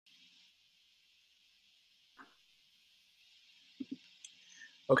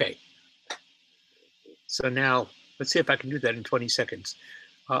Okay, so now let's see if I can do that in 20 seconds.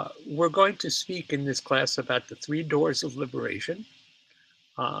 We're going to speak in this class about the three doors of liberation,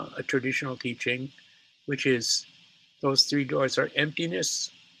 a traditional teaching, which is those three doors are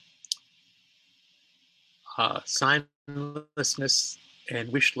emptiness, signlessness,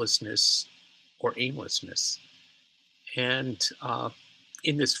 and wishlessness or aimlessness. And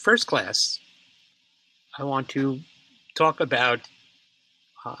in this first class, I want to talk about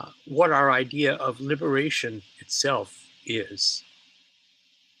what our idea of liberation itself is.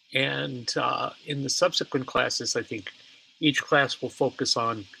 And in the subsequent classes, I think each class will focus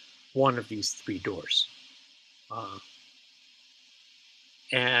on one of these three doors.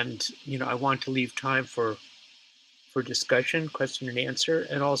 And, I want to leave time for discussion, question and answer,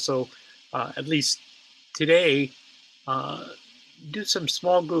 and also, at least today, do some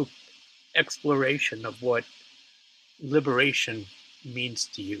small group exploration of what liberation means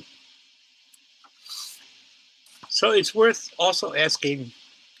to you. So it's worth also asking,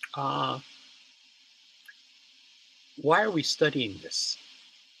 why are we studying this?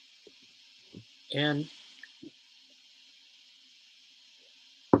 And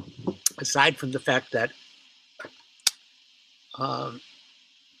aside from the fact that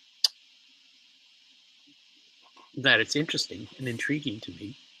that it's interesting and intriguing to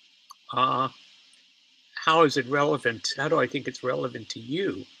me, how is it relevant? How do I think it's relevant to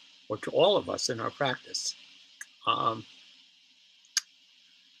you or to all of us in our practice?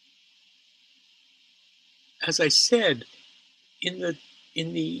 As I said, in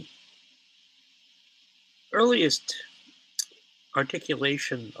the earliest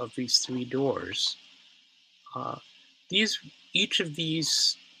articulation of these three doors, each of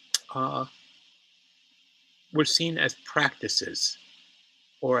these were seen as practices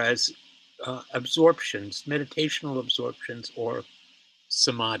or as absorptions, meditational absorptions, or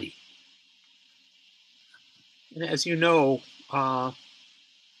samadhi. And as you know,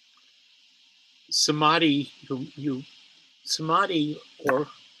 samadhi, samadhi or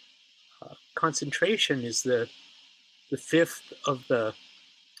concentration is the fifth of the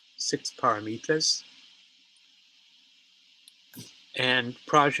six paramitas, and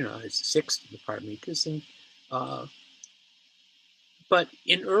prajna is the sixth of the paramitas. And but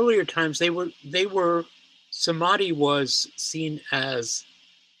in earlier times, they were samadhi was seen as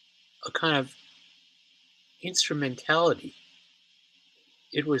a kind of instrumentality.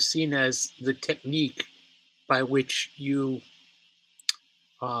 It was seen as the technique by which you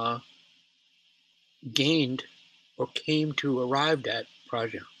gained or came to arrived at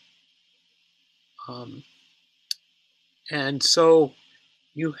prajna. And so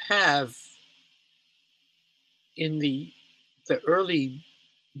you have in the early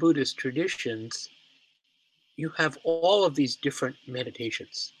Buddhist traditions, you have all of these different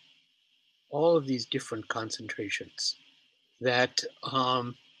meditations, all of these different concentrations that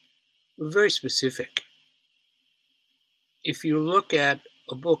are very specific. If you look at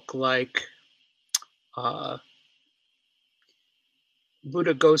a book like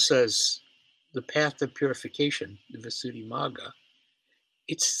Buddhaghosa's The Path of Purification, the Visuddhimagga,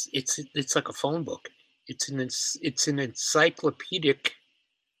 it's like a phone book. It's an encyclopedic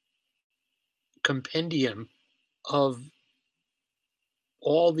compendium of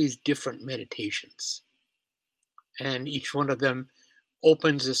all these different meditations, and each one of them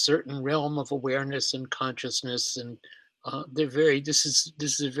opens a certain realm of awareness and consciousness, and this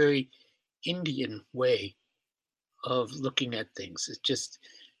is a very Indian way of looking at things.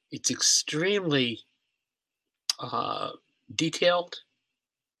 It's extremely detailed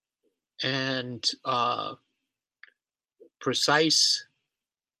and precise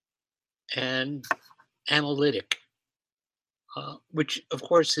and analytic, which of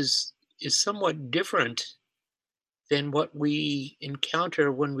course is somewhat different than what we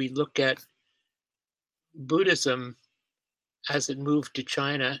encounter when we look at Buddhism as it moved to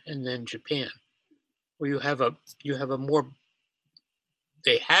China and then Japan, where you have a more,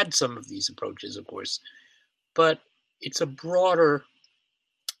 they had some of these approaches, of course, but it's a broader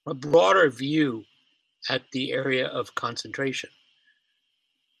view at the area of concentration.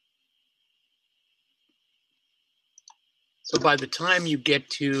 So by the time you get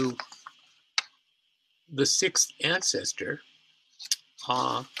to the sixth ancestor,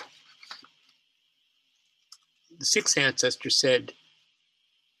 the sixth ancestor said,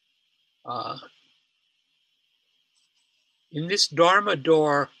 in this Dharma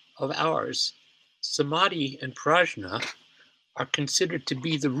door of ours, samadhi and prajna are considered to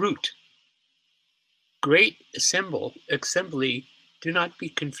be the root. Great assembly, do not be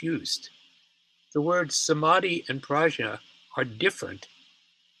confused. The words samadhi and prajna are different,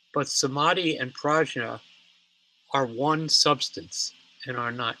 but samadhi and prajna are one substance and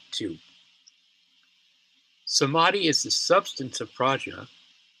are not two. Samadhi is the substance of prajna.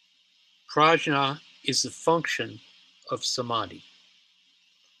 Prajna is the function of samadhi.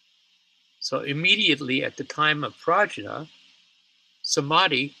 So immediately at the time of prajna,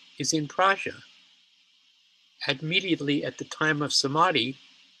 samadhi is in prajna. Immediately at the time of samadhi,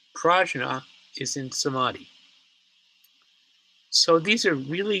 prajna is in samadhi. So these are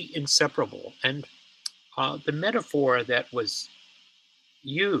really inseparable. And the metaphor that was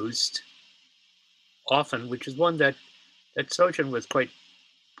used often, which is one that Sojun was quite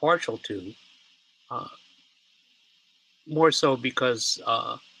partial to, uh, more so because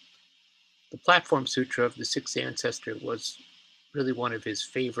the Platform Sutra of the Sixth Ancestor was really one of his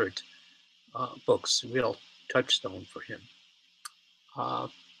favorite books, a real touchstone for him.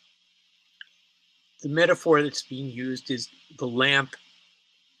 The metaphor that's being used is the lamp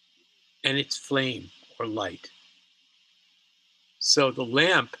and its flame or light. So the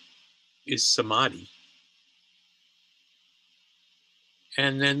lamp is samadhi,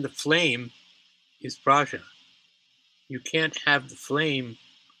 and then the flame is prajna. You can't have the flame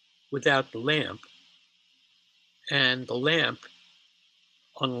without the lamp, and the lamp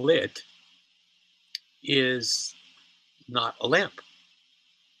unlit is not a lamp.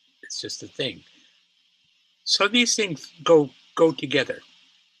 It's just a thing. So these things go together,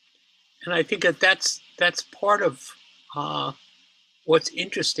 and I think that that's part of what's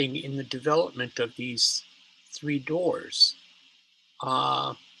interesting in the development of these three doors.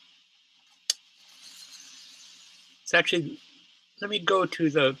 It's actually, let me go to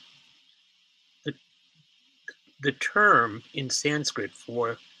the term in Sanskrit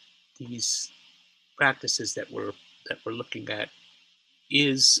for these practices that we're looking at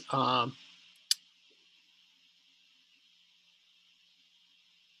is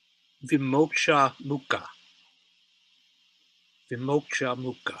vimoksha mukha. Vimoksha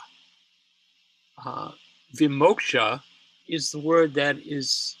mukha. Vimoksha is the word that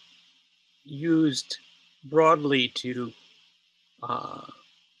is used broadly to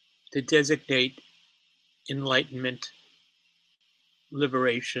designate enlightenment,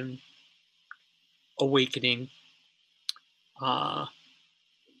 liberation, awakening.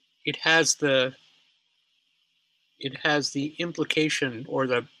 It has the implication or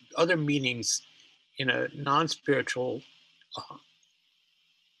the other meanings in a non-spiritual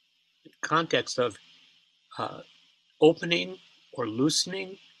context of opening or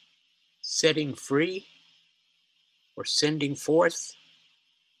loosening, setting free, or sending forth,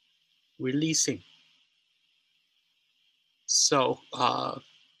 releasing. So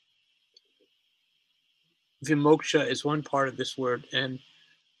vimoksha is one part of this word, and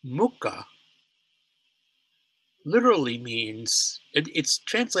mukha literally means, it's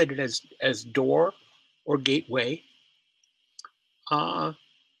translated as door or gateway.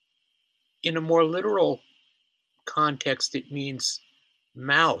 In a more literal context, it means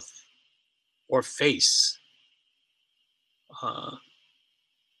mouth or face.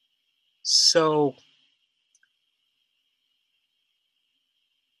 So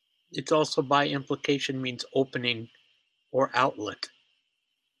it's also by implication means opening or outlet.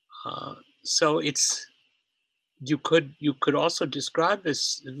 So it's, you could also describe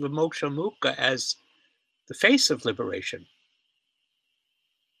this vimoksha mukha as the face of liberation,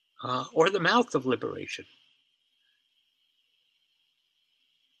 or the mouth of liberation.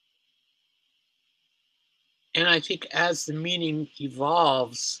 And I think as the meaning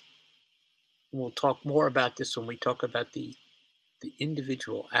evolves, we'll talk more about this when we talk about the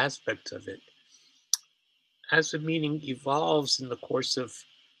individual aspects of it. As the meaning evolves in the course of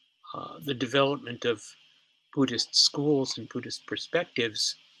the development of Buddhist schools and Buddhist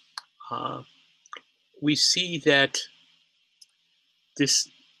perspectives, we see that this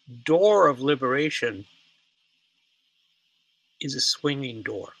door of liberation is a swinging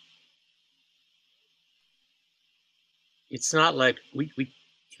door. It's not like we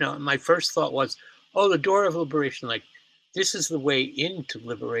my first thought was, oh, the door of liberation, like this is the way into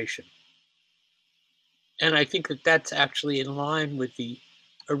liberation. And I think that that's actually in line with the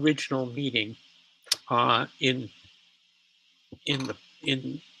original meaning in the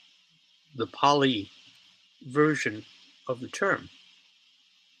Pali version of the term.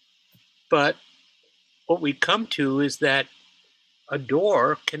 But what we come to is that a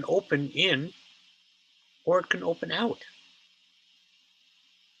door can open in or it can open out.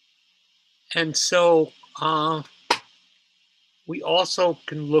 And so we also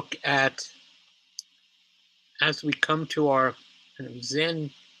can look at, as we come to our kind of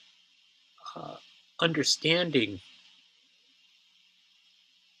Zen understanding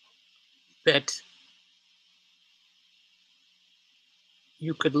that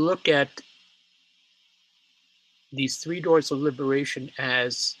you could look at these three doors of liberation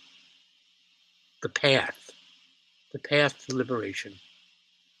as the path to liberation.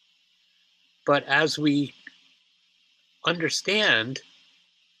 But as we understand,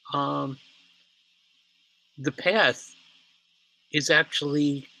 um, the path is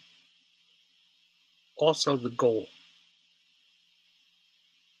actually also the goal.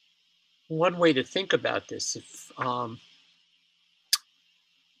 One way to think about this, if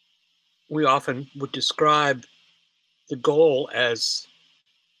we often would describe the goal as,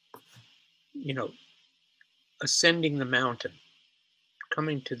 you know, ascending the mountain,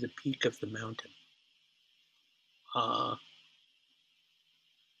 coming to the peak of the mountain. Uh,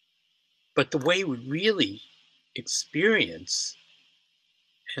 but the way we really experience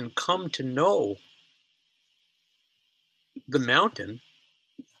and come to know the mountain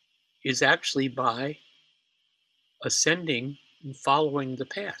is actually by ascending and following the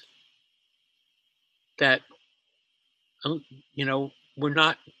path. That, um, we're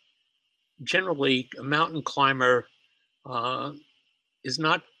not generally a mountain climber uh, is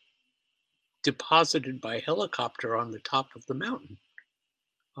not deposited by helicopter on the top of the mountain.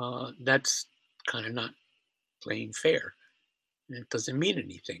 That's kind of not playing fair. And it doesn't mean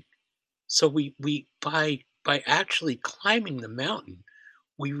anything. So we by actually climbing the mountain,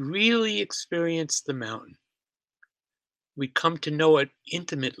 we really experience the mountain. We come to know it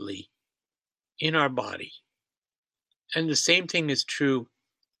intimately in our body. And the same thing is true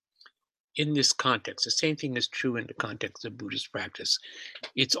in this context. The same thing is true in the context of Buddhist practice.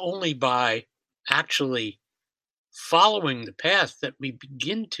 It's only by actually following the path that we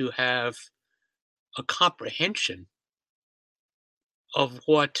begin to have a comprehension of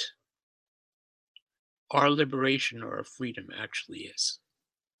what our liberation or our freedom actually is.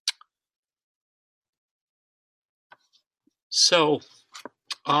 So,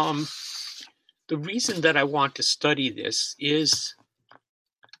 um, the reason that I want to study this is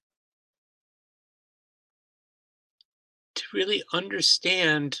to really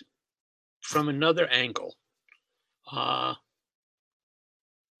understand from another angle uh,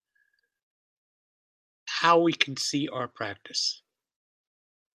 how we can see our practice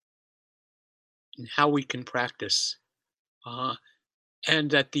and how we can practice, uh, and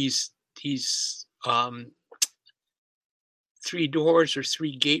that these three doors or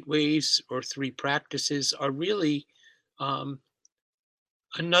three gateways or three practices are really um,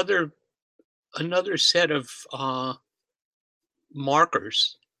 another another set of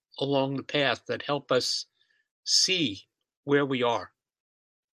markers along the path that help us see where we are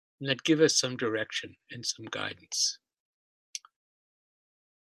and that give us some direction and some guidance.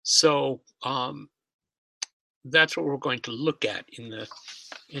 So that's what we're going to look at in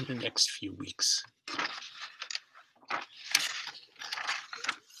the next few weeks.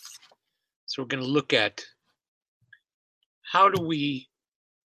 So we're going to look at how do we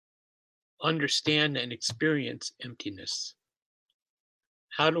understand and experience emptiness?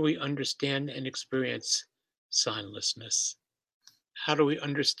 How do we understand and experience signlessness? How do we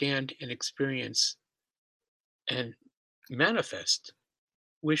understand and experience and manifest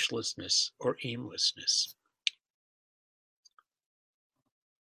wishlessness or aimlessness?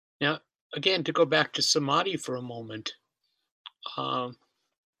 Now, again, to go back to samadhi for a moment, um,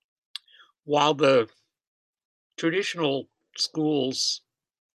 while the traditional schools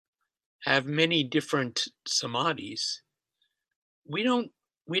have many different samadhis, we don't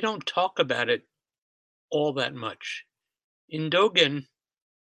we don't talk about it all that much. In Dogen,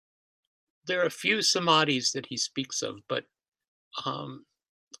 there are a few samadhis that he speaks of, but um,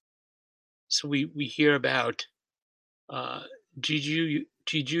 so we hear about uh,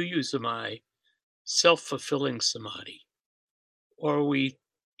 Jijuyu Samadhi, self-fulfilling samadhi, or we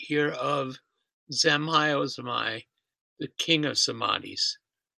hear of Zamhayo Samadhi, the king of samadhis.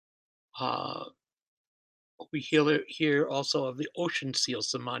 Uh, we hear also of the ocean seal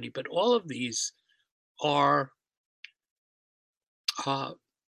samadhi, but all of these are uh,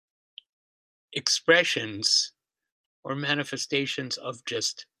 expressions or manifestations of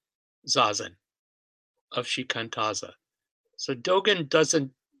just zazen, of shikantaza. So Dogen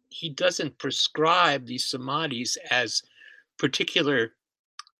doesn't prescribe these samadhis as particular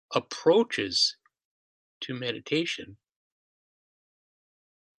approaches to meditation.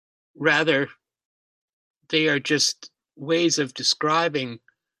 Rather, they are just ways of describing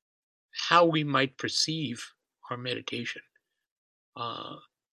how we might perceive our meditation, uh,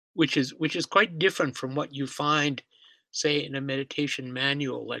 which is quite different from what you find, say, in a meditation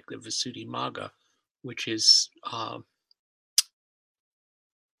manual like the Visuddhimagga, which is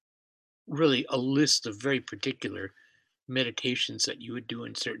really a list of very particular meditations that you would do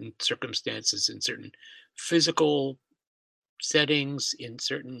in certain circumstances, in certain physical settings, in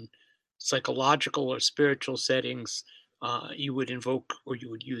certain psychological or spiritual settings. You would invoke or you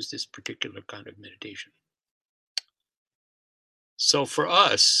would use this particular kind of meditation. So for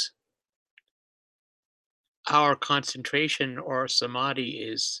us, our concentration or samadhi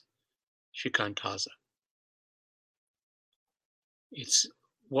is shikantaza. It's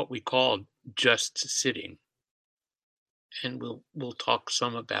what we call just sitting, and we'll talk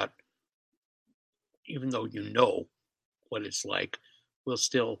some about. Even though you know what it's like, we'll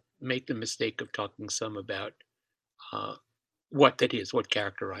still make the mistake of talking some about uh, what that is, what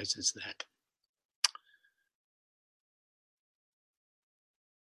characterizes that.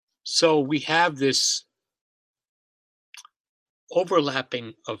 So we have this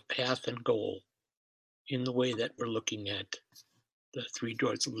overlapping of path and goal in the way that we're looking at the three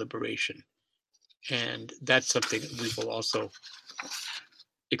doors of liberation. And that's something that we will also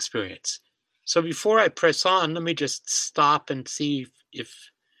experience. So before I press on, let me just stop and see if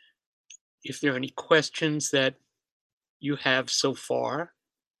there are any questions that you have so far.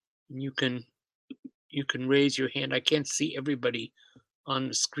 You can raise your hand. I can't see everybody on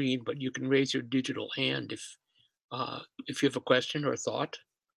the screen, but you can raise your digital hand if you have a question or a thought.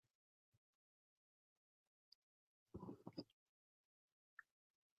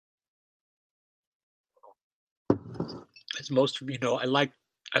 As most of you know, I like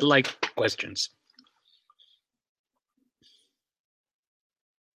questions.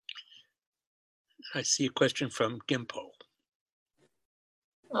 I see a question from Gimpo.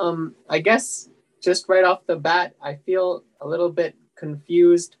 I guess just right off the bat, I feel a little bit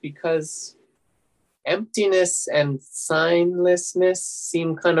confused because emptiness and signlessness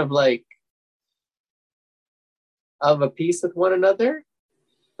seem kind of like of a piece with one another,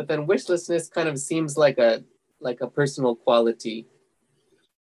 but then wishlessness kind of seems like a personal quality.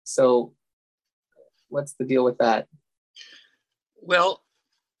 So what's the deal with that? Well,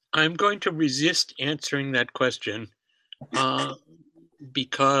 I'm going to resist answering that question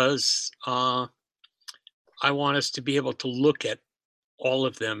because I want us to be able to look at all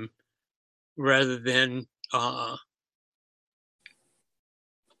of them rather than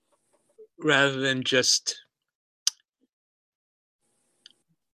just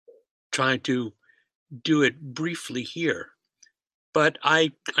trying to do it briefly here. But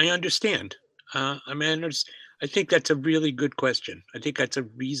I understand. I think that's a really good question. I think that's a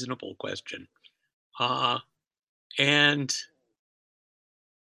reasonable question. And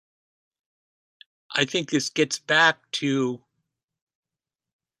I think this gets back to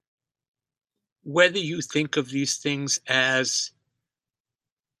whether you think of these things as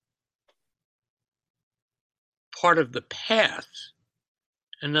part of the path.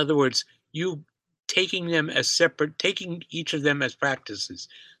 In other words, you taking them as separate, taking each of them as practices.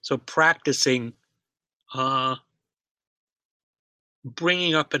 So practicing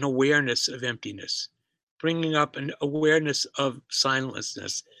bringing up an awareness of emptiness, bringing up an awareness of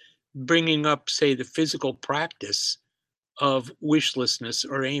signlessness, bringing up, say, the physical practice of wishlessness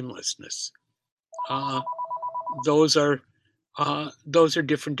or aimlessness. Those are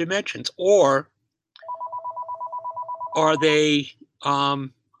different dimensions. Or are they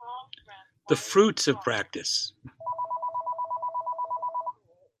the fruits of practice?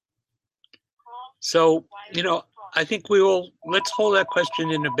 So, I think let's hold that question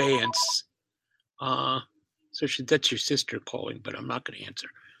in abeyance. That's your sister calling, but I'm not going to answer.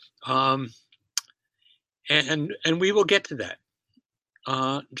 And we will get to that.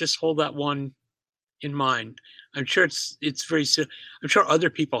 Just hold that one in mind. I'm sure it's very. I'm sure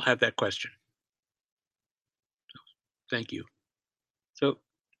other people have that question. Thank you. So,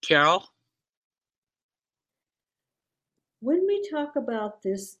 Carol? When we talk about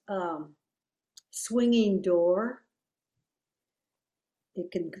this swinging door,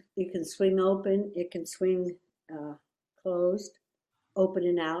 it can swing open, it can swing closed, open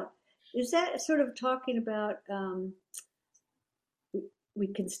and out. Is that sort of talking about we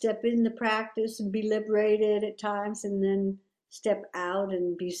can step in the practice and be liberated at times, and then step out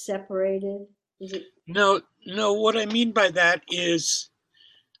and be separated? Is it? No. What I mean by that is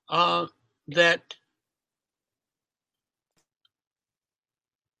that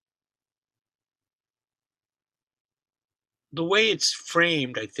the way it's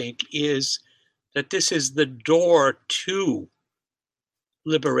framed, I think, is that this is the door to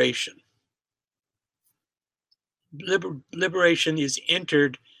liberation. Liberation is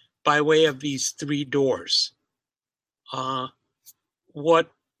entered by way of these three doors. What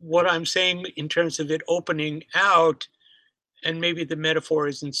I'm saying in terms of it opening out and maybe the metaphor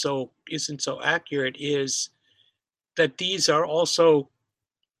isn't so accurate, is that these are also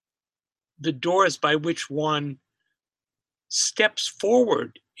the doors by which one steps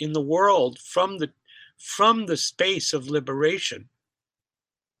forward in the world from the space of liberation.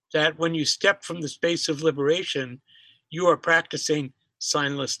 That when you step from the space of liberation, you are practicing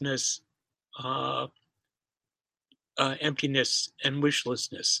signlessness, emptiness, and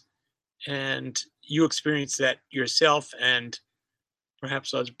wishlessness, and you experience that yourself, and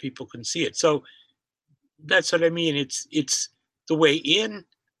perhaps other people can see it. So that's what I mean. It's the way in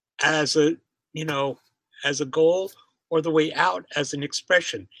as a, as a goal, or the way out as an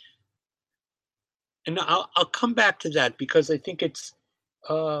expression. And I'll come back to that, because I think it's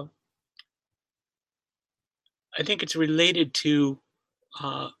uh, related to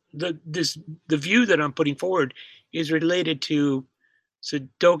the view that I'm putting forward is related to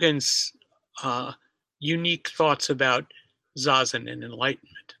Dogen's unique thoughts about zazen and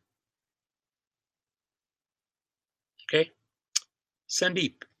enlightenment. Okay,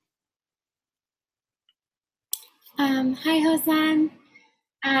 Sandeep. Hi, Hosan.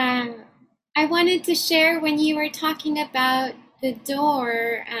 I wanted to share when you were talking about the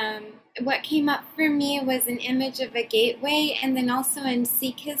door. What came up for me was an image of a gateway, and then also in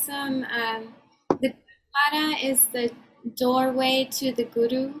Sikhism, the Gurdwara is the doorway to the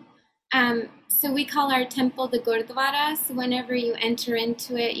Guru. So we call our temple the Gurdwara. So whenever you enter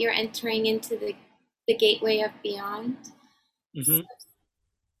into it, you're entering into the gateway of beyond. Mm-hmm. So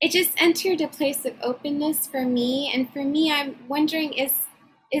it just entered a place of openness for me. And for me, I'm wondering, is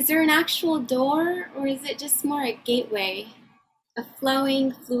there an actual door, or is it just more a gateway, a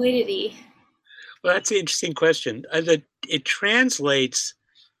flowing fluidity? Well, that's an interesting question. It translates.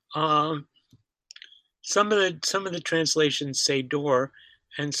 Some of the translations say door,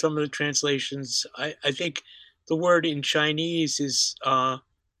 and some of the translations, I think, the word in Chinese is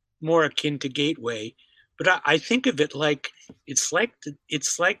more akin to gateway. But I think of it like it's like the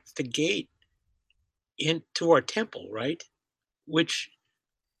gate into our temple, right? Which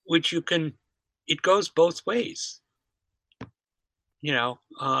you can, it goes both ways.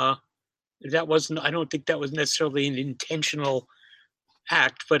 That wasn't, I don't think that was necessarily an intentional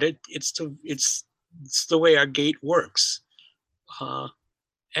act, but it's the way our gate works.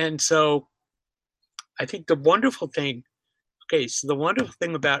 And so I think the wonderful thing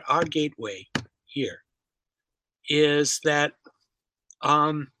about our gateway here is that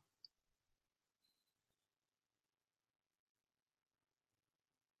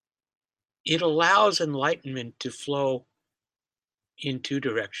it allows enlightenment to flow in two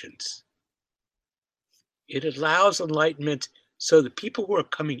directions. It allows enlightenment so the people who are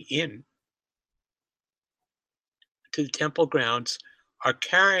coming in to the temple grounds are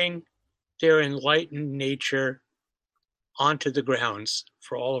carrying their enlightened nature onto the grounds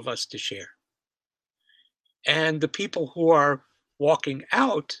for all of us to share. And the people who are walking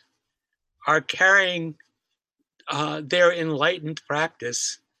out are carrying their enlightened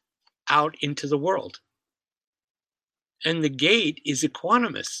practice out into the world. And the gate is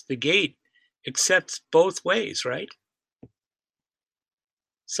equanimous. The gate accepts both ways, right?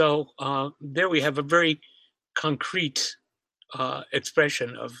 So there we have a very concrete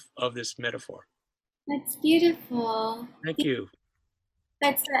expression of this metaphor. That's beautiful. Thank you.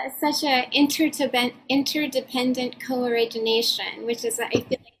 That's such an interdependent co-origination, which is, I feel like,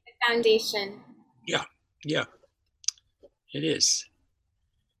 the foundation. Yeah, it is.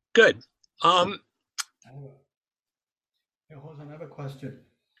 Good. Hey, Hosan, I have a question.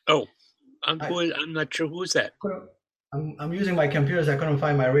 Oh, I'm not sure who's that. I'm using my computer, so I couldn't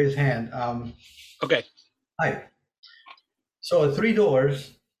find my raised hand. Okay. Hi. So 3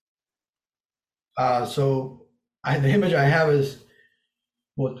 doors. So the image I have is,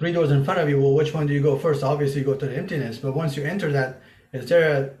 3 doors in front of you. Well, which one do you go first? Obviously, you go to the emptiness. But once you enter that, is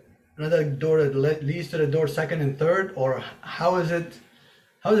there another door that leads to the door second and third, or how is it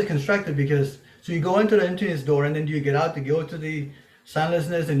constructed? Because so you go into the emptiness door, and then you get out to go to the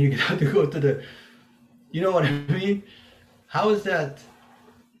soundlessness, and you get out to go to the, you know what I mean? How is that,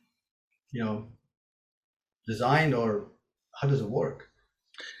 designed, or how does it work?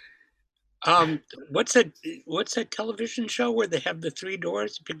 What's that television show where they have the 3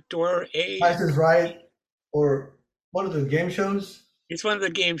 doors? Pick door A. Price is Right, or one of the game shows? It's one of the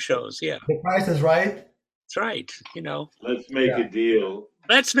game shows, yeah. The Price is Right? That's right, Let's make a deal.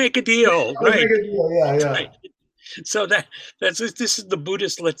 Let's make a deal, right? Make a deal. Yeah. Right. So this is the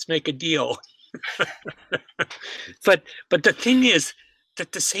Buddhist let's make a deal. But the thing is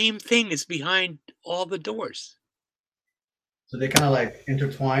that the same thing is behind all the doors. So they kind of like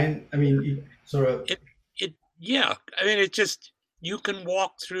intertwine. I mean, sort of. Yeah, I mean, it's just you can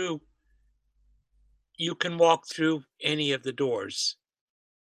walk through. You can walk through any of the doors,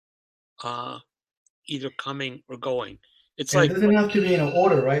 uh, either coming or going. It's And it like doesn't have to be in an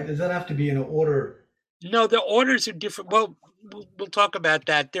order, right? It doesn't have to be in an order. no, the orders are different. Well, we'll talk about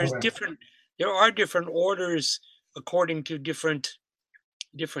that. Okay. There are different orders according to different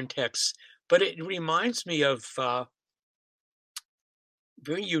texts, but it reminds me of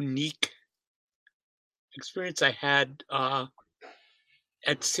very unique experience I had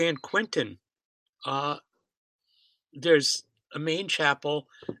at San Quentin. Uh, there's a main chapel,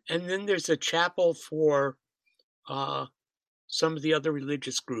 and then there's a chapel for uh, some of the other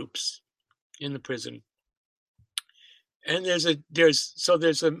religious groups in the prison. And there's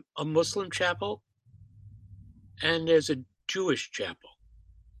a Muslim chapel and there's a Jewish chapel.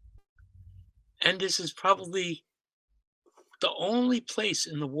 And this is probably the only place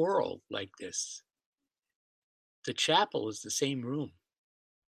in the world like this. The chapel is the same room,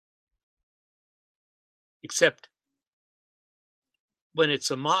 except when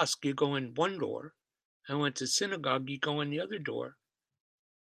it's a mosque, you go in one door, and when it's a synagogue, you go in the other door.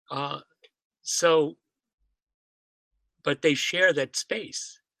 Uh, so, but they share that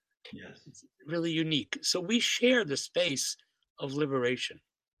space. Yes. It's really unique. So we share the space of liberation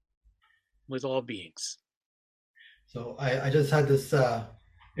with all beings. So I just had this,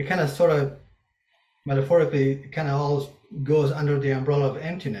 it kind of sort of metaphorically, it kind of all goes under the umbrella of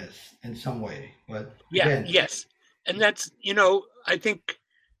emptiness in some way. But Yeah, again, yes. And that's, I think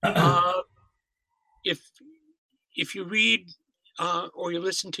if you read or you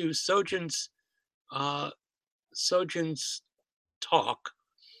listen to uh, Sojin's talk,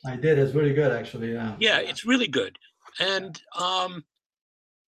 I did. It's really good, actually. Yeah. yeah, it's really good. And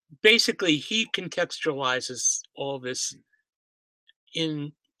basically, he contextualizes all this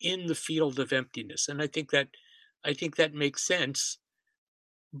in the field of emptiness, and I think that makes sense.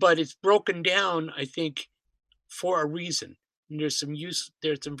 But it's broken down, I think, for a reason. And there's some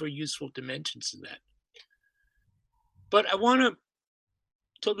very useful dimensions in that. But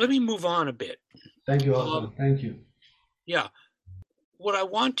so let me move on a bit. Thank you, Hassan. Thank you. Yeah. What I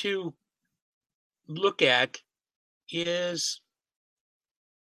want to look at is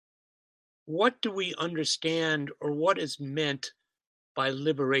what do we understand or what is meant by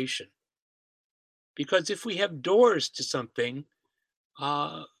liberation? Because if we have doors to something,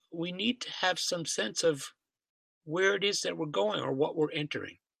 we need to have some sense of where it is that we're going or what we're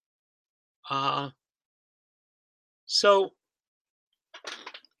entering. So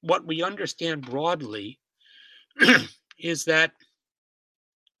what we understand broadly is that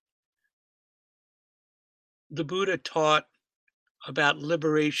the Buddha taught about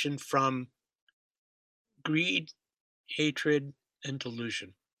liberation from greed, hatred, and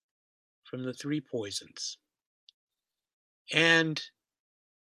delusion, from the three poisons, and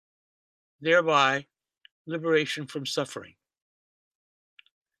thereby liberation from suffering.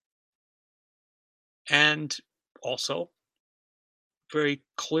 And also, very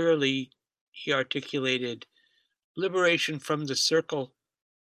clearly, he articulated liberation from the circle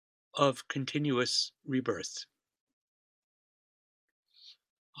of continuous rebirth.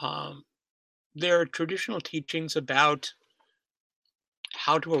 There are traditional teachings about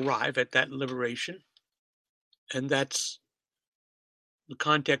how to arrive at that liberation, and that's the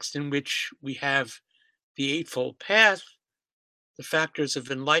context in which we have the Eightfold Path, the factors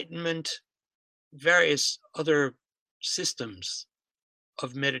of enlightenment, various other systems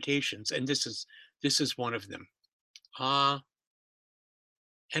of meditations, and this is one of them.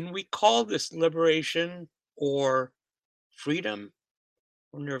 And we call this liberation or freedom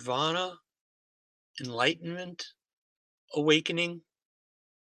or nirvana, enlightenment, awakening.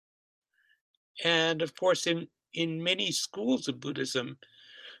 And of course, in many schools of Buddhism,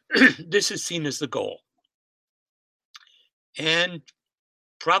 this is seen as the goal. And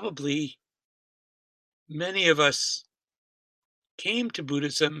probably many of us came to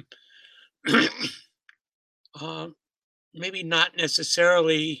Buddhism maybe not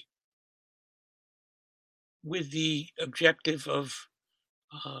necessarily with the objective of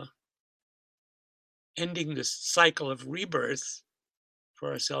ending this cycle of rebirth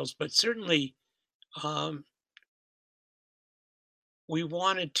for ourselves, but certainly we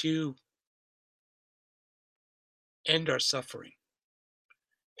wanted to end our suffering.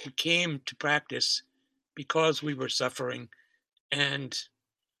 We came to practice because we were suffering, and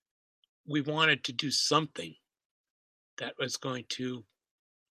we wanted to do something that was going to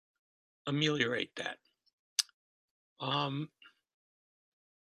ameliorate that.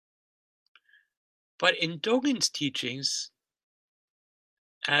 But in Dogen's teachings,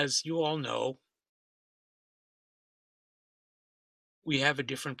 as you all know, we have a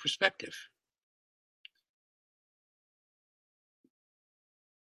different perspective.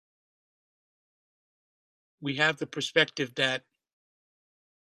 We have the perspective that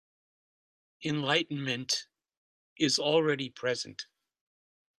enlightenment is already present,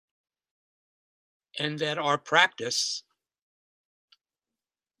 and that our practice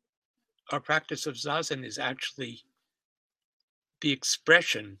of Zazen is actually the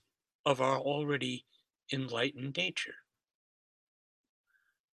expression of our already enlightened nature.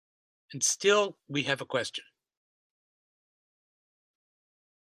 And still, we have a question.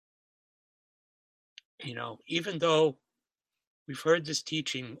 You know, even though we've heard this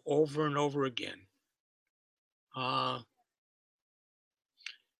teaching over and over again,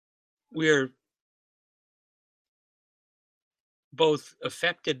 we're both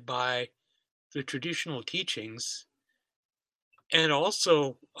affected by the traditional teachings and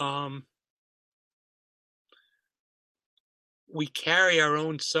also we carry our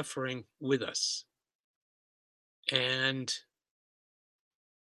own suffering with us. And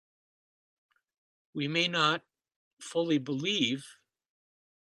we may not fully believe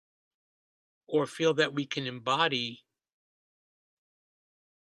or feel that we can embody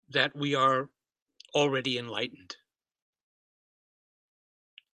that we are already enlightened.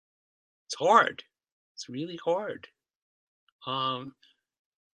 It's hard. It's really hard.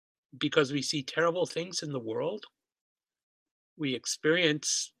 Because we see terrible things in the world. We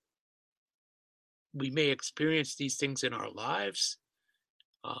may experience these things in our lives.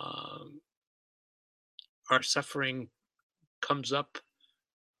 Our suffering comes up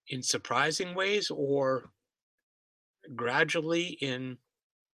in surprising ways or gradually in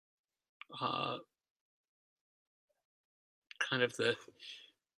kind of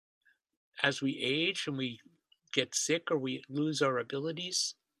as we age and we get sick or we lose our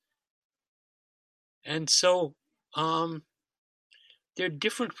abilities. And so there are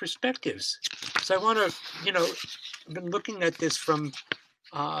different perspectives. So I want to, I've been looking at this from,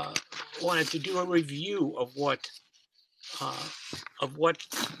 wanted to do a review of what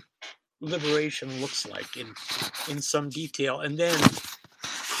liberation looks like in some detail. And then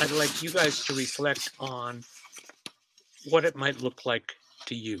I'd like you guys to reflect on what it might look like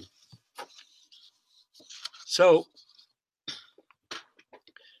to you. So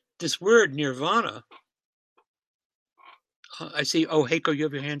this word nirvana, I see, Heiko, you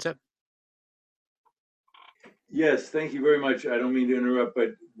have your hands up? Yes, thank you very much. I don't mean to interrupt,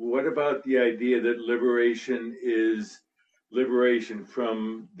 but what about the idea that liberation is liberation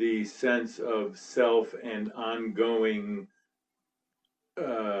from the sense of self and ongoing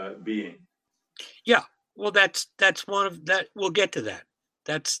being? Yeah, well, that's one of that. We'll get to that.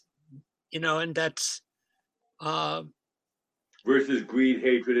 That's, and that's versus greed,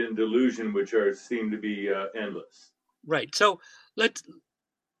 hatred, and delusion, which seem to be endless. Right. So let's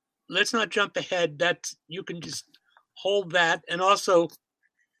not jump ahead. That you can just hold that, and also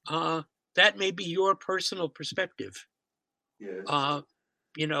that may be your personal perspective. Yes.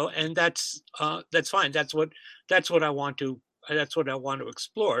 And that's fine. That's what I want to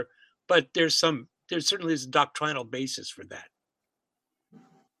explore. But there certainly is a doctrinal basis for that.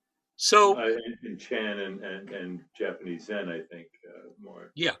 So in Chan and Japanese Zen, I think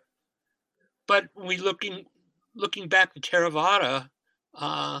more. Yeah, but we looking back to Theravada,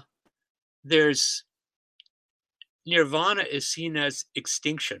 there's nirvana is seen as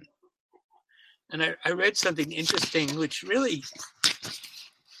extinction, and I read something interesting, which really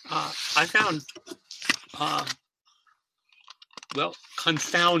I found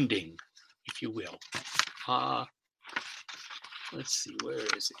confounding, if you will. Let's see, where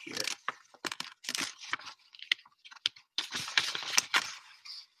is it here?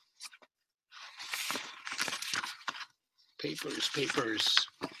 Papers.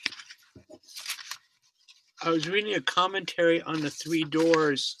 I was reading a commentary on the Three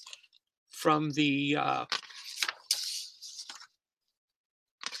Doors from the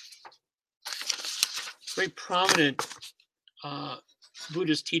very prominent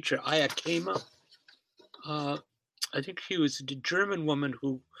Buddhist teacher, Ayya Khema. I think she was a German woman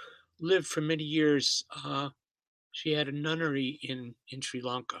who lived for many years. She had a nunnery in Sri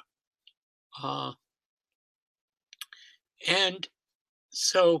Lanka. And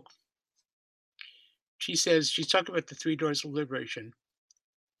so she says, she's talking about the three doors of liberation.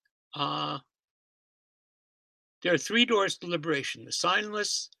 There are three doors to liberation: the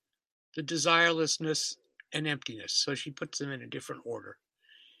signless, the desirelessness, and emptiness. So she puts them in a different order.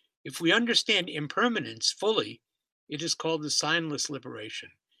 If we understand impermanence fully, it is called the signless liberation.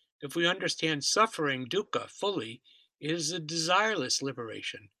 If we understand suffering, dukkha, fully, it is a desireless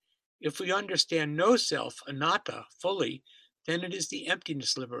liberation. If we understand no self, anatta, fully, then it is the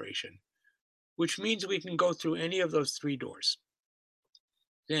emptiness liberation, which means we can go through any of those three doors.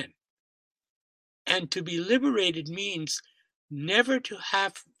 Then, and to be liberated means never to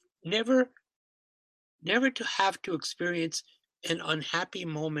have to experience an unhappy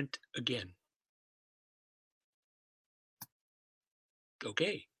moment again.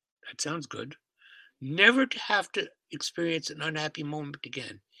 Okay, that sounds good. Never to have to experience an unhappy moment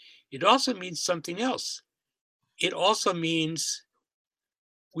again. It also means something else. It also means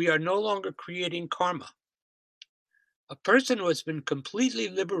we are no longer creating karma. A person who has been completely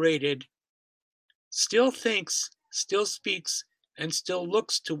liberated still thinks, still speaks, and still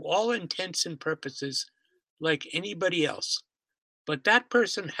looks to all intents and purposes like anybody else. But that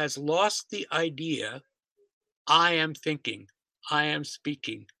person has lost the idea, I am thinking, I am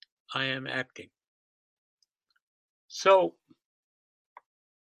speaking, I am acting. So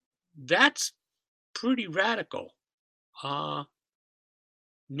that's pretty radical.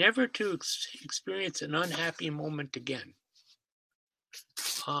 Never to experience an unhappy moment again.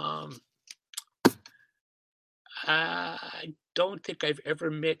 I don't think I've ever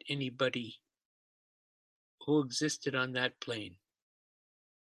met anybody who existed on that plane.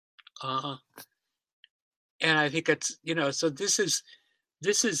 And I think it's, so this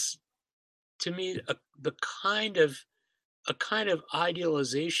is to me a kind of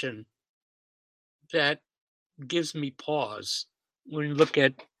idealization that gives me pause when you look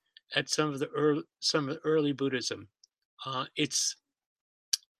at some of the early Buddhism. It's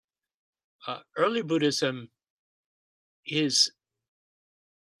early Buddhism is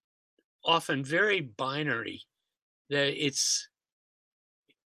often very binary. That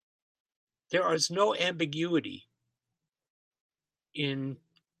there is no ambiguity in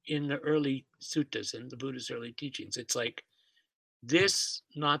the early suttas and the Buddha's early teachings. It's like this,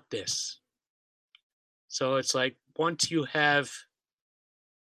 not this. So it's like once you have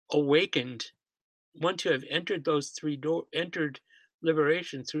awakened, once you have entered entered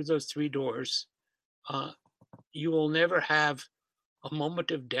liberation through those three doors, you will never have a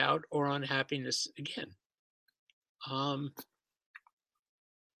moment of doubt or unhappiness again.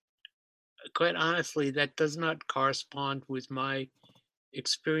 Quite honestly, that does not correspond with my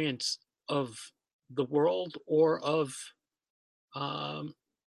experience of the world or of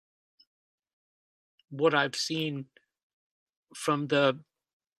what I've seen from the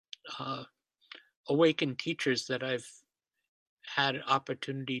awakened teachers that I've had an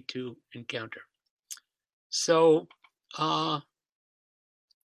opportunity to encounter. So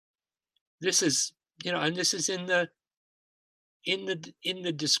this is, and this is in the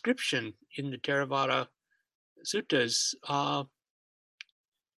description in the Theravada suttas.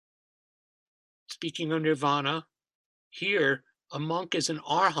 Speaking of nirvana, here a monk is an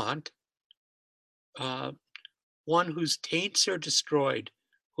arhat, one whose taints are destroyed,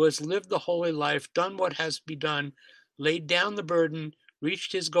 who has lived the holy life, done what has to be done, laid down the burden,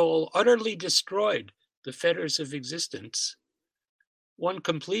 reached his goal, utterly destroyed the fetters of existence, one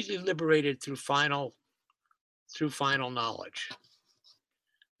completely liberated through final knowledge.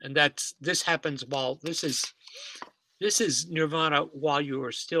 And this happens while this is nirvana while you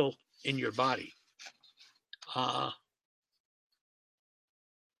are still in your body.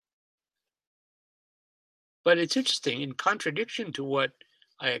 But it's interesting, in contradiction to what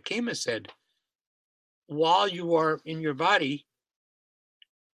Ayya Khema said, while you are in your body,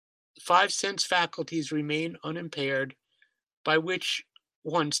 5 sense faculties remain unimpaired, by which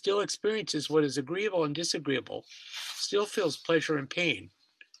one still experiences what is agreeable and disagreeable, still feels pleasure and pain.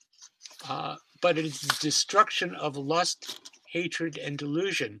 But it is the destruction of lust, hatred, and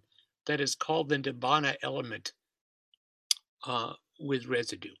delusion that is called the nibbana element with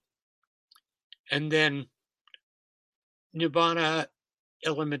residue. And then nibbana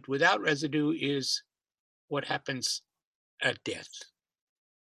element without residue is what happens at death.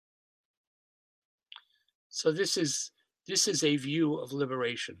 So this is a view of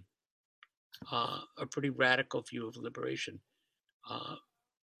liberation, a pretty radical view of liberation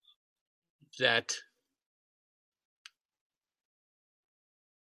that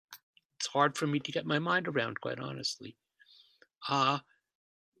it's hard for me to get my mind around, quite honestly.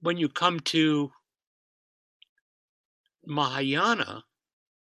 When you come to Mahayana,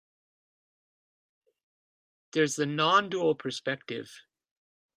 there's the non-dual perspective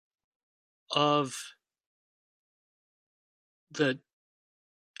of that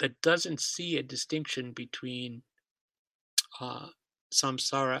doesn't see a distinction between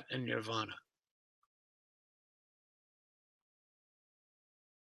samsara and nirvana.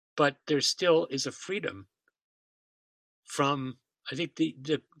 But there still is a freedom from, I think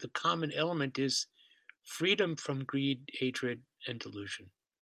the common element is freedom from greed, hatred, and delusion.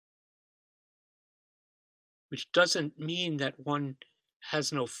 Which doesn't mean that one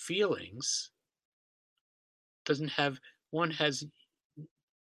has no feelings, one has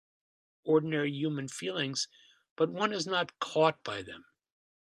ordinary human feelings, but one is not caught by them.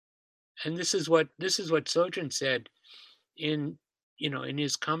 And this is what Sojin said in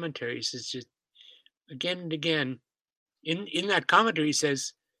his commentaries. Is just again and again in that commentary, he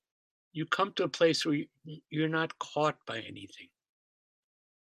says, you come to a place where you're not caught by anything.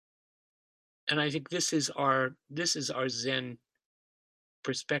 And I think this is our Zen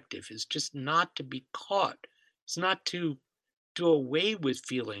perspective, is just not to be caught. It's not to do away with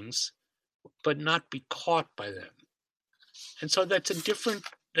feelings, but not be caught by them. And so that's a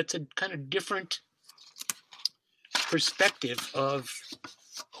kind of different perspective of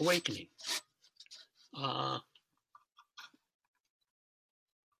awakening.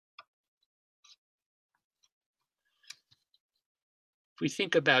 If we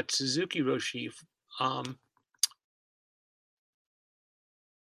think about Suzuki Roshi,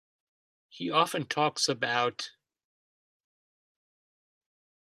 he often talks about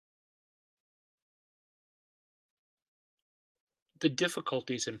the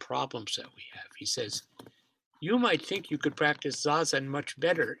difficulties and problems that we have. He says, you might think you could practice Zazen much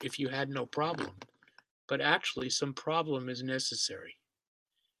better if you had no problem, but actually some problem is necessary.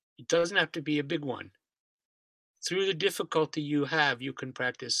 It doesn't have to be a big one. Through the difficulty you have, you can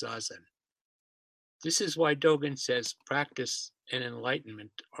practice Zazen. This is why Dogen says practice and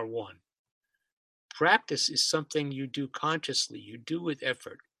enlightenment are one. Practice is something you do consciously, you do with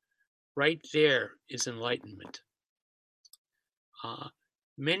effort. Right there is enlightenment.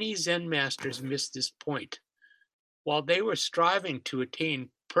 Many Zen masters missed this point. While they were striving to attain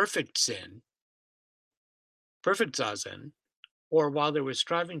perfect Zen, perfect Zazen, or while they were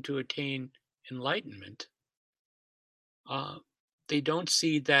striving to attain enlightenment, they don't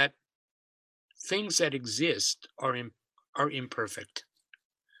see that things that exist are imperfect.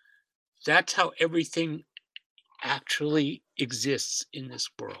 That's how everything actually exists in this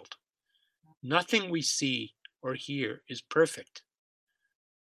world. Nothing we see or hear is perfect.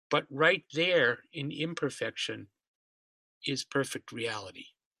 But right there in imperfection is perfect reality.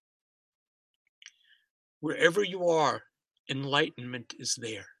 Wherever you are, enlightenment is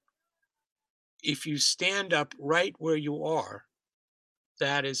there. If you stand up right where you are,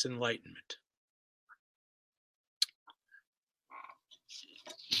 that is enlightenment.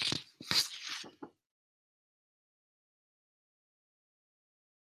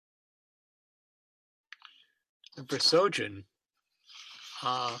 And for Sojin,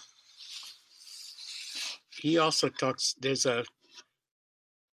 he also talks, there's a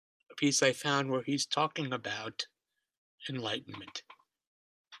piece I found where he's talking about enlightenment.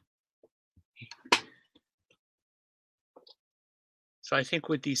 So I think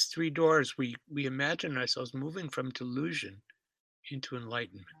with these three doors, we imagine ourselves moving from delusion into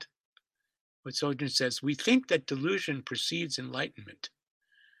enlightenment. What Sojin says, we think that delusion precedes enlightenment.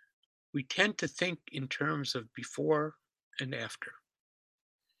 We tend to think in terms of before and after.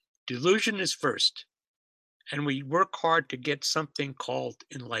 Delusion is first, and we work hard to get something called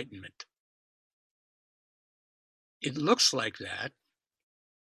enlightenment. It looks like that,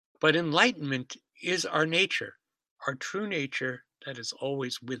 but enlightenment is our nature, our true nature that is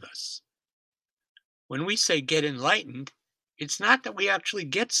always with us. When we say get enlightened, it's not that we actually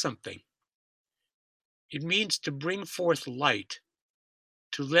get something. It means to bring forth light,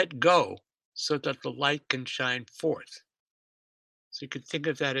 to let go so that the light can shine forth. So you could think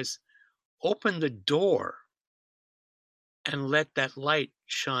of that as open the door and let that light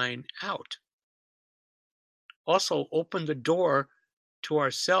shine out. Also open the door to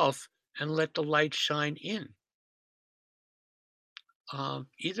ourself and let the light shine in.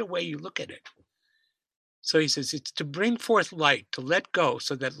 Either way you look at it. So he says it's to bring forth light, to let go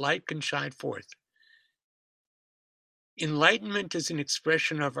so that light can shine forth. Enlightenment is an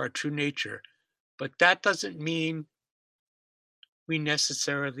expression of our true nature, but that doesn't mean we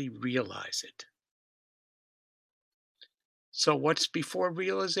necessarily realize it. So what's before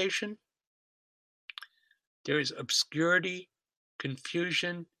realization? There is obscurity,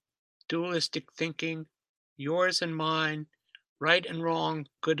 confusion, dualistic thinking, yours and mine, right and wrong,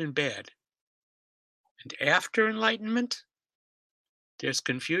 good and bad. And after enlightenment, there's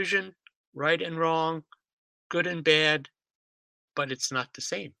confusion, right and wrong, good and bad, but it's not the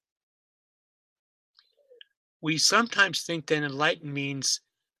same. We sometimes think that enlightenment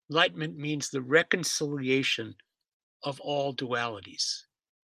means the reconciliation of all dualities.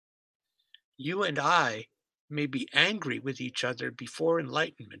 You and I may be angry with each other before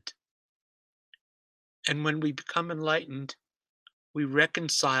enlightenment, And when we become enlightened, we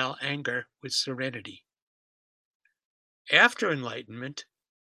reconcile anger with serenity. After enlightenment,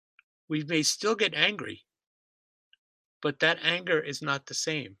 we may still get angry, but that anger is not the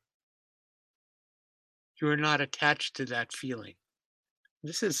same. You are not attached to that feeling.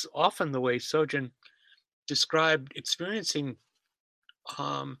 This is often the way Sojun described experiencing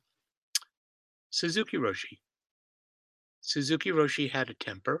Suzuki Roshi. Suzuki Roshi had a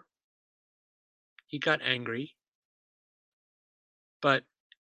temper. He got angry. But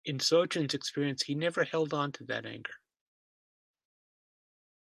in Sojun's experience, he never held on to that anger.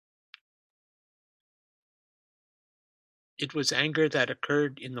 It was anger that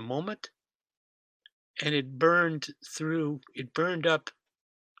occurred in the moment, and it burned up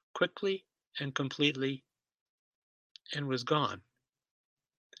quickly and completely and was gone.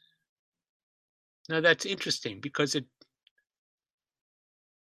 Now that's interesting because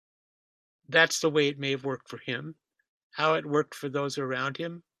that's the way it may have worked for him. How it worked for those around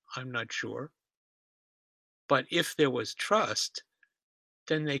him, I'm not sure. But if there was trust,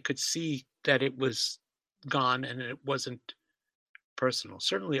 then they could see that it was gone and it wasn't personal.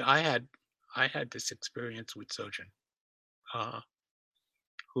 Certainly I had this experience with Sojun,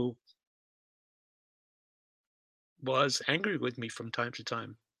 who was angry with me from time to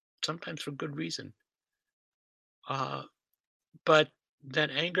time, sometimes for good reason. But that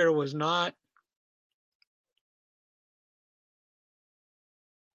anger was not,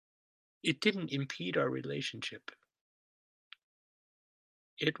 it didn't impede our relationship.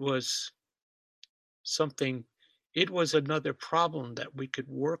 It was something, it was another problem that we could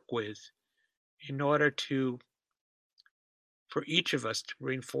work with in order for each of us to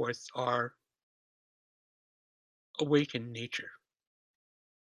bring forth our awakened nature.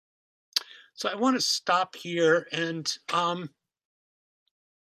 So I want to stop here and I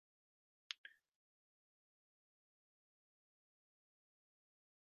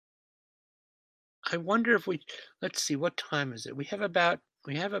wonder if let's see, what time is it? We have about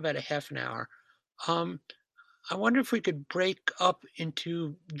a half an hour. I wonder if we could break up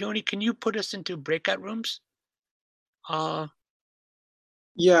into, Yoni, can you put us into breakout rooms?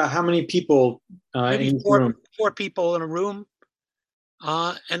 Yeah, how many people Maybe in each room? 4 people in a room.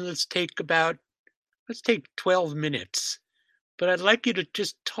 And let's take 12 minutes. But I'd like you to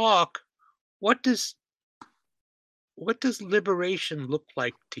just talk. What does liberation look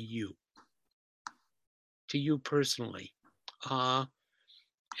like to you? To you personally?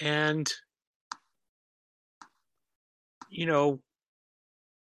 And you know,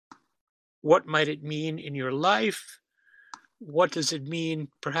 what might it mean in your life? What does it mean,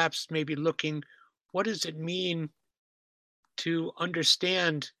 perhaps maybe looking, what does it mean to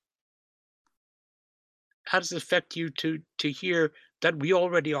understand? How does it affect you to hear that we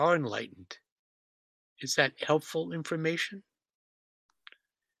already are enlightened? Is that helpful information?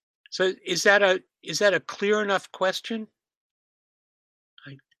 So is that a clear enough question?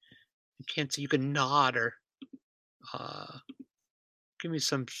 I can't see, you can nod or give me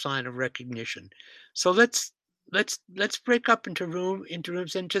some sign of recognition. So let's break up into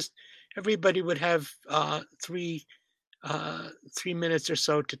rooms, and just everybody would have 3 minutes or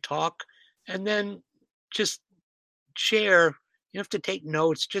so to talk, and then just share. You have to take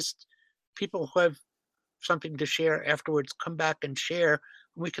notes. Just people who have something to share afterwards, come back and share.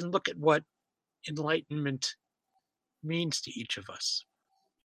 And we can look at what enlightenment means to each of us.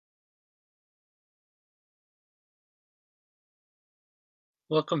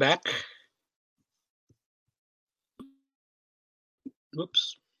 Welcome back.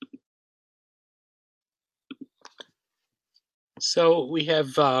 Whoops. So we have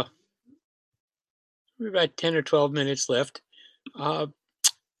about 10 or 12 minutes left.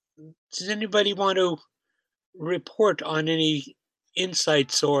 Does anybody want to report on any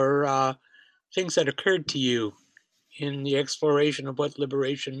insights or things that occurred to you in the exploration of what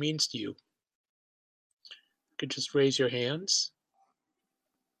liberation means to you? You could just raise your hands.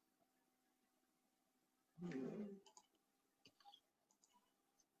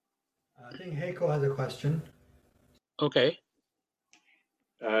 I think Heiko has a question. Okay.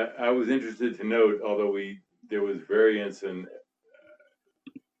 I was interested to note, although there was variance,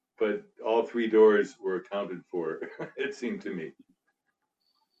 but all 3 doors were accounted for. It seemed to me.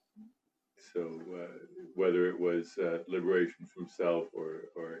 So whether it was liberation from self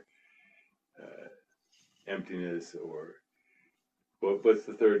or emptiness, or what's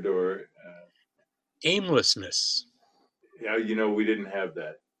the third door? Aimlessness. Yeah, we didn't have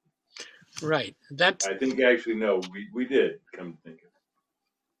that. Right. That's. I think actually no, we did. Come to think of it.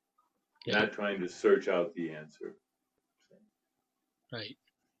 Yeah. Not trying to search out the answer. Right.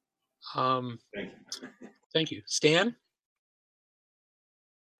 Thank you. Thank you. Stan?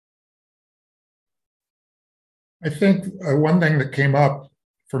 I think one thing that came up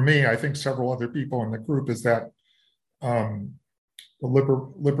for me, I think several other people in the group, is that the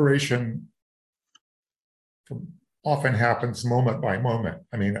liberation often happens moment by moment.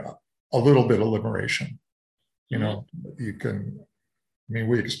 I mean, a little bit of liberation. You know, you can, I mean,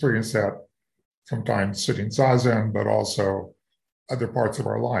 we experience that sometimes sitting zazen, but also other parts of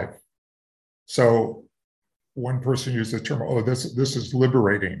our life. So one person used the term, "Oh, this is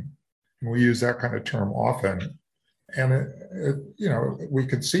liberating," and we use that kind of term often. And you know, we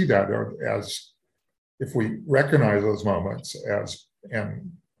could see that as, if we recognize those moments as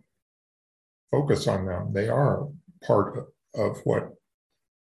and focus on them, they are part of what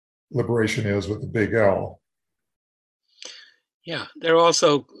liberation is with a big L. Yeah, they're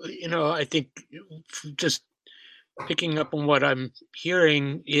also, you know, I think just picking up on what I'm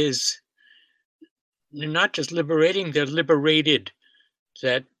hearing is they're not just liberating, they're liberated.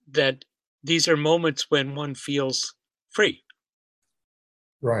 That these are moments when one feels free.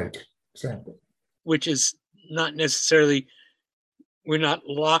 Right, exactly. Which is not necessarily, we're not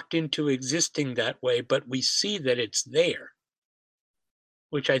locked into existing that way, but we see that it's there,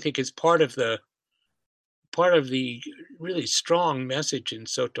 which I think is part of the really strong message in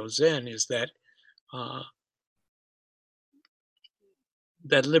Soto Zen, is that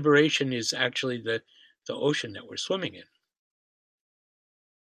that liberation is actually the ocean that we're swimming in.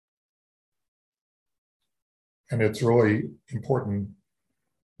 And it's really important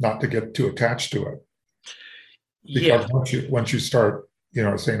not to get too attached to it. Because once you start, you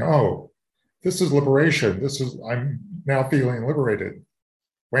know, saying, "Oh, this is liberation. I'm now feeling liberated,"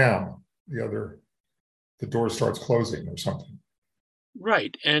 wham, the door starts closing or something.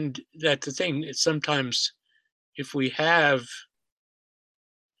 Right, and that's the thing. It's sometimes if we have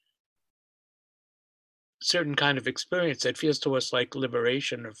certain kind of experience that feels to us like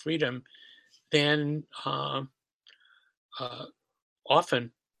liberation or freedom, then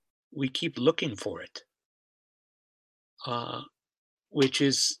often we keep looking for it, which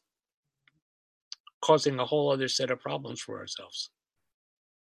is causing a whole other set of problems for ourselves.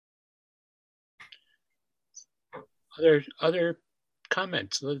 Other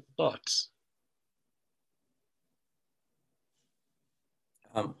comments, thoughts?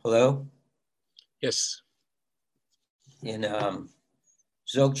 Hello? Yes. In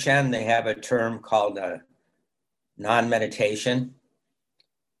Dzogchen, they have a term called non-meditation.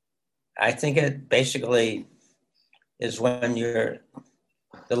 I think it basically is when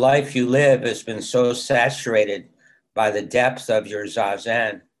the life you live has been so saturated by the depth of your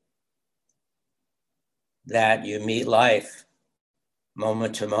zazen that you meet life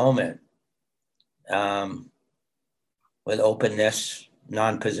moment to moment with openness,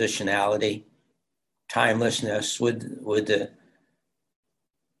 non-positionality, timelessness, with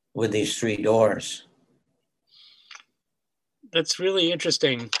these three doors. That's really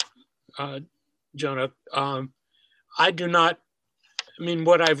interesting, Jonah. I do not. I mean,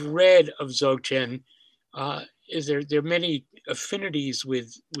 what I've read of Dzogchen is there are many affinities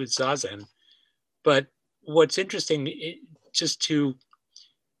with Zazen, but what's interesting, just to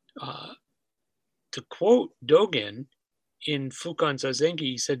quote Dogen in Fukan Zazengi,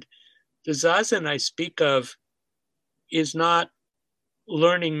 he said, "The Zazen I speak of is not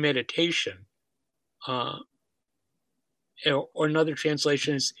learning meditation." Or another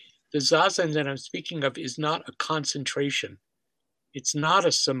translation is, "The Zazen that I'm speaking of is not a concentration. It's not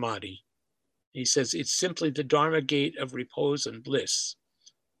a samadhi." He says, "It's simply the Dharma gate of repose and bliss."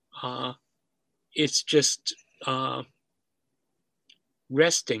 It's just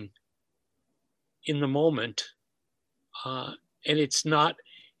resting in the moment, and it's not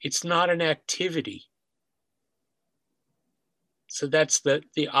an activity. So that's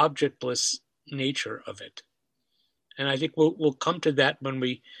the objectless nature of it. And I think we'll come to that when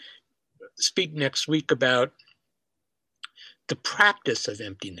we speak next week about the practice of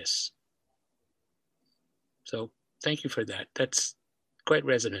emptiness. So thank you for that. That's quite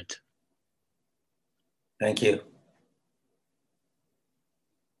resonant. Thank you.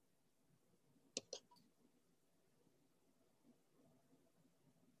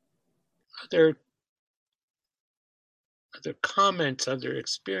 Other comments, other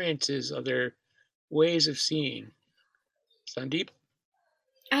experiences, other ways of seeing? Sandeep?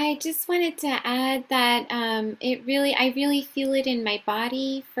 I just wanted to add that I really feel it in my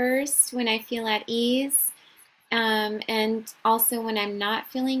body first when I feel at ease, and also when I'm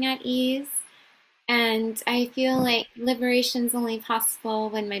not feeling at ease. And I feel like liberation's only possible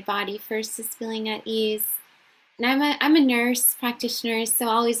when my body first is feeling at ease, I'm a nurse practitioner, so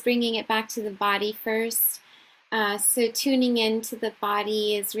always bringing it back to the body first. So tuning into the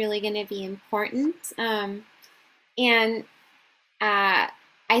body is really going to be important. And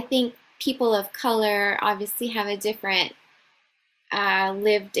I think people of color obviously have a different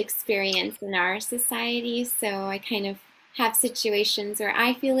lived experience in our society. So I kind of have situations where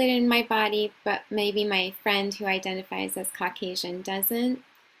I feel it in my body, but maybe my friend who identifies as Caucasian doesn't.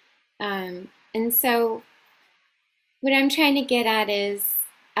 And so what I'm trying to get at is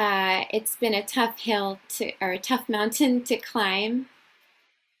it's been a tough hill to, or a tough mountain to climb.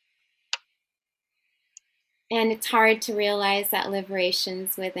 And it's hard to realize that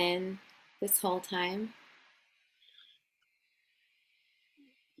liberation's within this whole time.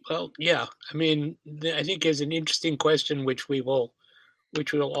 Well, yeah. I mean, I think there's an interesting question which we'll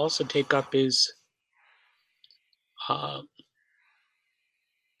also take up is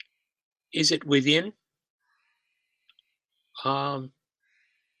it within?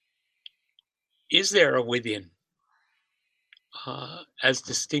 Is there a within, as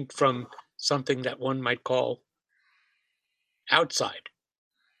distinct from something that one might call outside?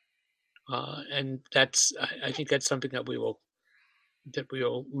 And that's, I think that's something that we will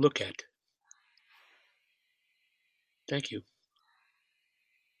look at. Thank you.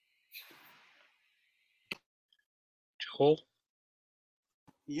 Joel?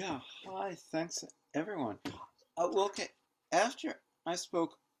 Yeah, hi, thanks everyone. Well, okay, after I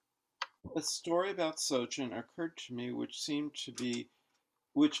spoke, a story about Sochin occurred to me,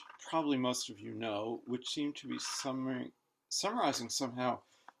 which probably most of you know, which seemed to be summarizing somehow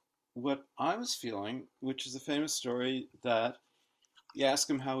what I was feeling, which is a famous story that you ask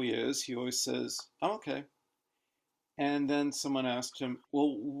him how he is, he always says, "I'm okay." And then someone asked him,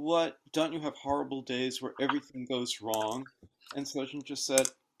 "Well, what, don't you have horrible days where everything goes wrong?" And Sochin just said,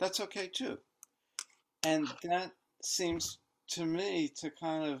 "That's okay too." And that seems to me to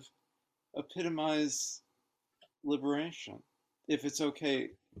kind of epitomize liberation. If it's okay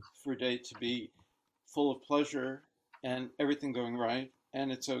for a day to be full of pleasure and everything going right,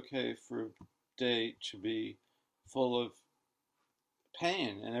 and it's okay for a day to be full of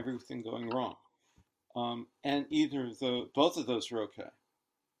pain and everything going wrong. And both of those are okay.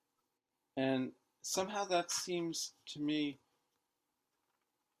 And somehow that seems to me,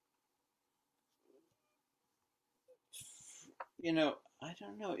 I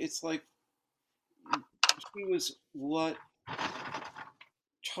don't know. It's like he was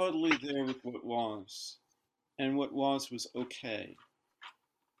totally there with what was, and what was okay.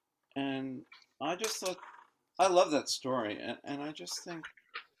 And I just thought, I love that story. And I just think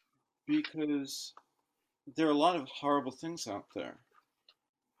because there are a lot of horrible things out there.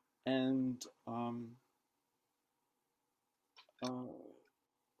 And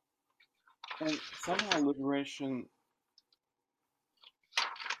somehow liberation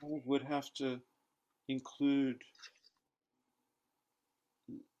kind of would have to include.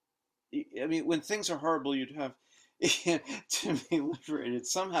 I mean, when things are horrible, you'd have to be liberated.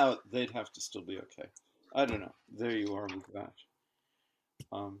 Somehow they'd have to still be okay. I don't know. There you are with that.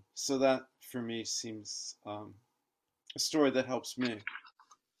 So that for me seems a story that helps me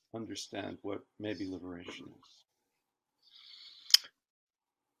understand what maybe liberation is.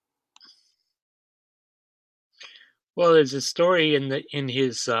 Well, there's a story in that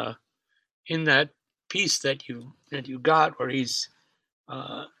piece that you got where he's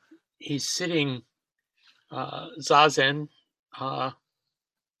sitting zazen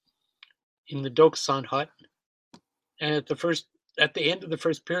in the Dokusan hut, and at the end of the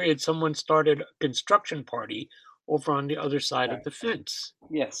first period, someone started a construction party over on the other side of the fence.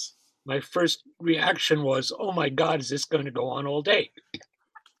 Yes. My first reaction was, "Oh my God, is this going to go on all day?"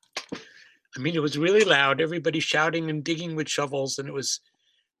 I mean, it was really loud, everybody shouting and digging with shovels, and it was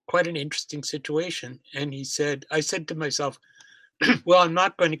quite an interesting situation. And I said to myself, well, I'm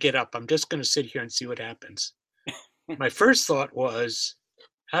not going to get up. I'm just going to sit here and see what happens. My first thought was,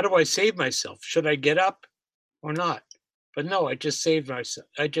 how do I save myself? Should I get up or not? But no, I just saved myself.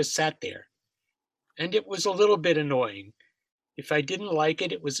 I just sat there. And it was a little bit annoying. If I didn't like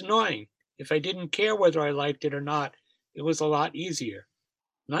it, it was annoying. If I didn't care whether I liked it or not, it was a lot easier.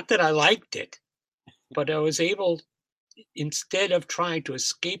 Not that I liked it, but I was able, instead of trying to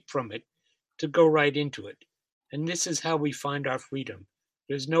escape from it, to go right into it. And this is how we find our freedom.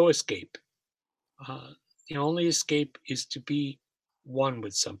 There's no escape. The only escape is to be one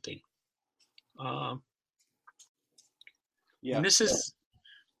with something. Yeah. And this is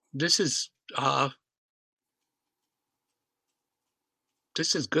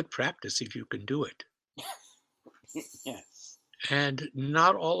good practice if you can do it. Yes. And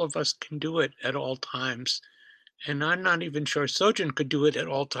not all of us can do it at all times. and I'm not even sure Sojin could do it at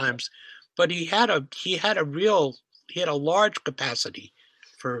all times, but he had a large capacity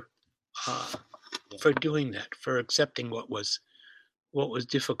for doing that, for accepting what was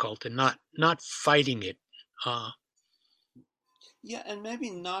difficult and not fighting it. Yeah, and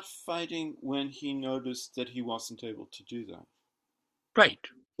maybe not fighting when he noticed that he wasn't able to do that. Right.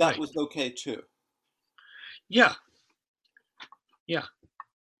 That right. was okay too. Yeah. Yeah.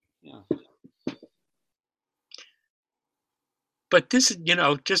 But this,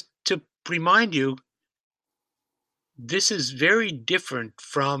 just to remind you, this is very different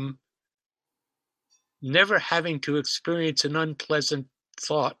from never having to experience an unpleasant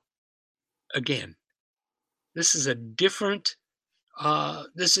thought again. This is a different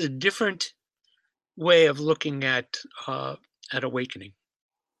way of looking at awakening.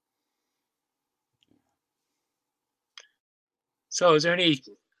 So is there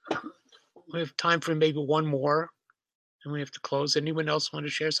we have time for maybe one more and we have to close. Anyone else want to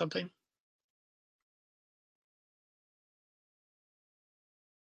share something?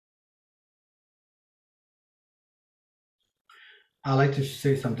 I'd like to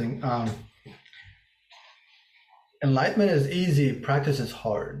say something. Enlightenment is easy, practice is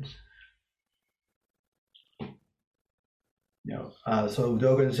hard. So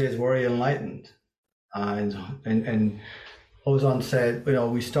Dogen says we're enlightened, and Ozan said,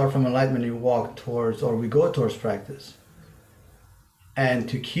 we start from enlightenment, we walk towards, or we go towards practice, and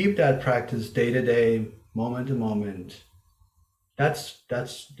to keep that practice day to day, moment to moment, that's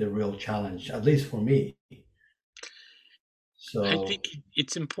the real challenge, at least for me. So I think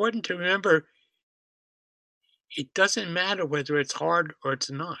it's important to remember it doesn't matter whether it's hard or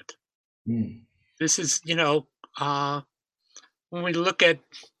it's not. This is, when we look at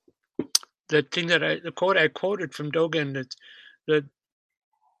the quote I quoted from Dogen, that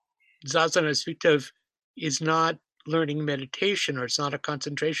Zazen Asvitav is not learning meditation, or it's not a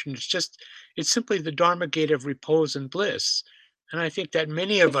concentration. It's simply the Dharma gate of repose and bliss. And I think that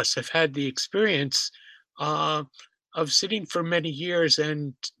many of us have had the experience of sitting for many years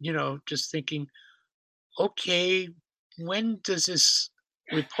and, just thinking, okay, when does this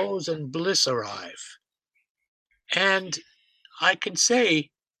repose and bliss arrive? And I can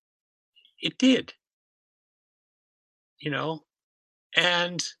say it did,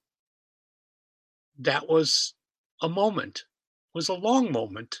 and that was a moment, was a long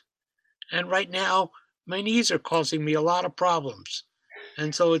moment. And right now, my knees are causing me a lot of problems.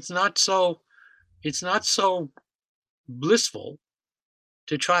 And so it's not so blissful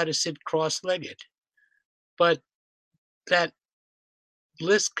to try to sit cross-legged. But that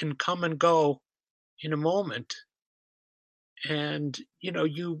bliss can come and go in a moment. And,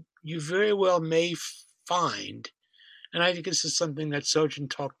 you very well may find, and I think this is something that Sojin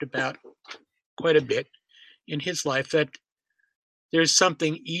talked about quite a bit in his life, that there's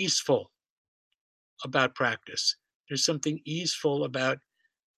something easeful about practice. There's something easeful about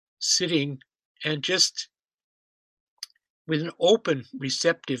sitting and just with an open,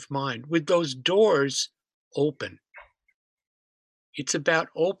 receptive mind, with those doors open. It's about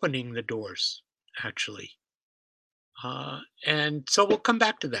opening the doors, actually. And so we'll come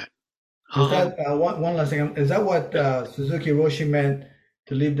back to that. Is that one last thing? Is that what Suzuki Roshi meant,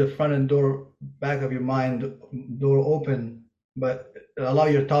 to leave the front and back of your mind door open, but allow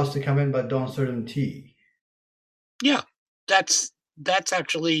your thoughts to come in, but don't serve them tea? Yeah, that's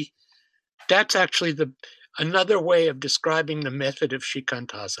actually another way of describing the method of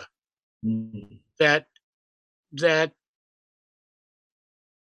Shikantaza. That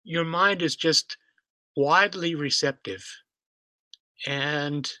your mind is just widely receptive,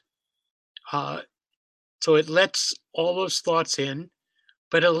 and so it lets all those thoughts in,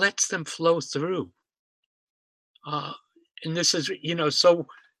 but it lets them flow through. And this is, so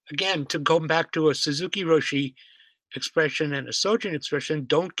again, to go back to a Suzuki Roshi expression and a Sojin expression,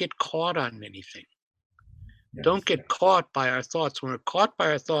 don't get caught on anything. Yes. Don't get caught by our thoughts. When we're caught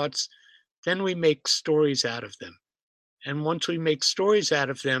by our thoughts, then we make stories out of them. And once we make stories out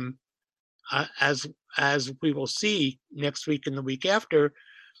of them, as we will see next week and the week after,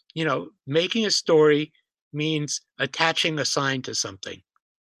 making a story means attaching a sign to something,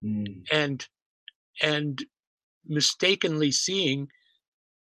 and mistakenly seeing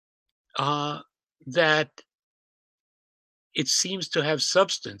that it seems to have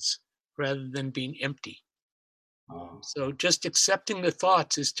substance rather than being empty. So just accepting the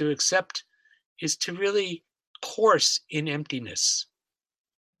thoughts is to really course in emptiness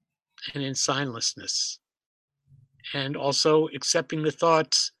and in signlessness. And also accepting the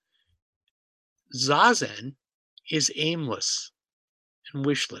thoughts, Zazen is aimless and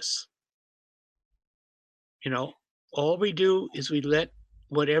wishless. You know, all we do is we let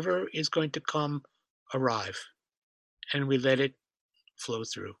whatever is going to come arrive, and we let it flow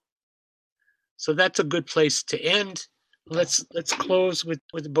through. So that's a good place to end. Let's close with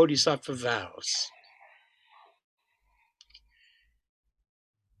the Bodhisattva vows.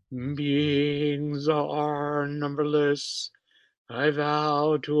 Beings are numberless. I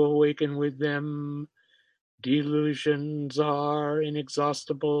vow to awaken with them. Delusions are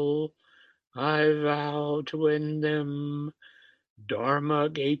inexhaustible. I vow to end them. Dharma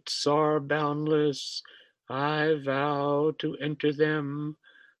gates are boundless. I vow to enter them.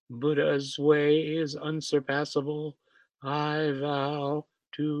 Buddha's way is unsurpassable. I vow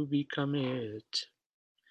to become it.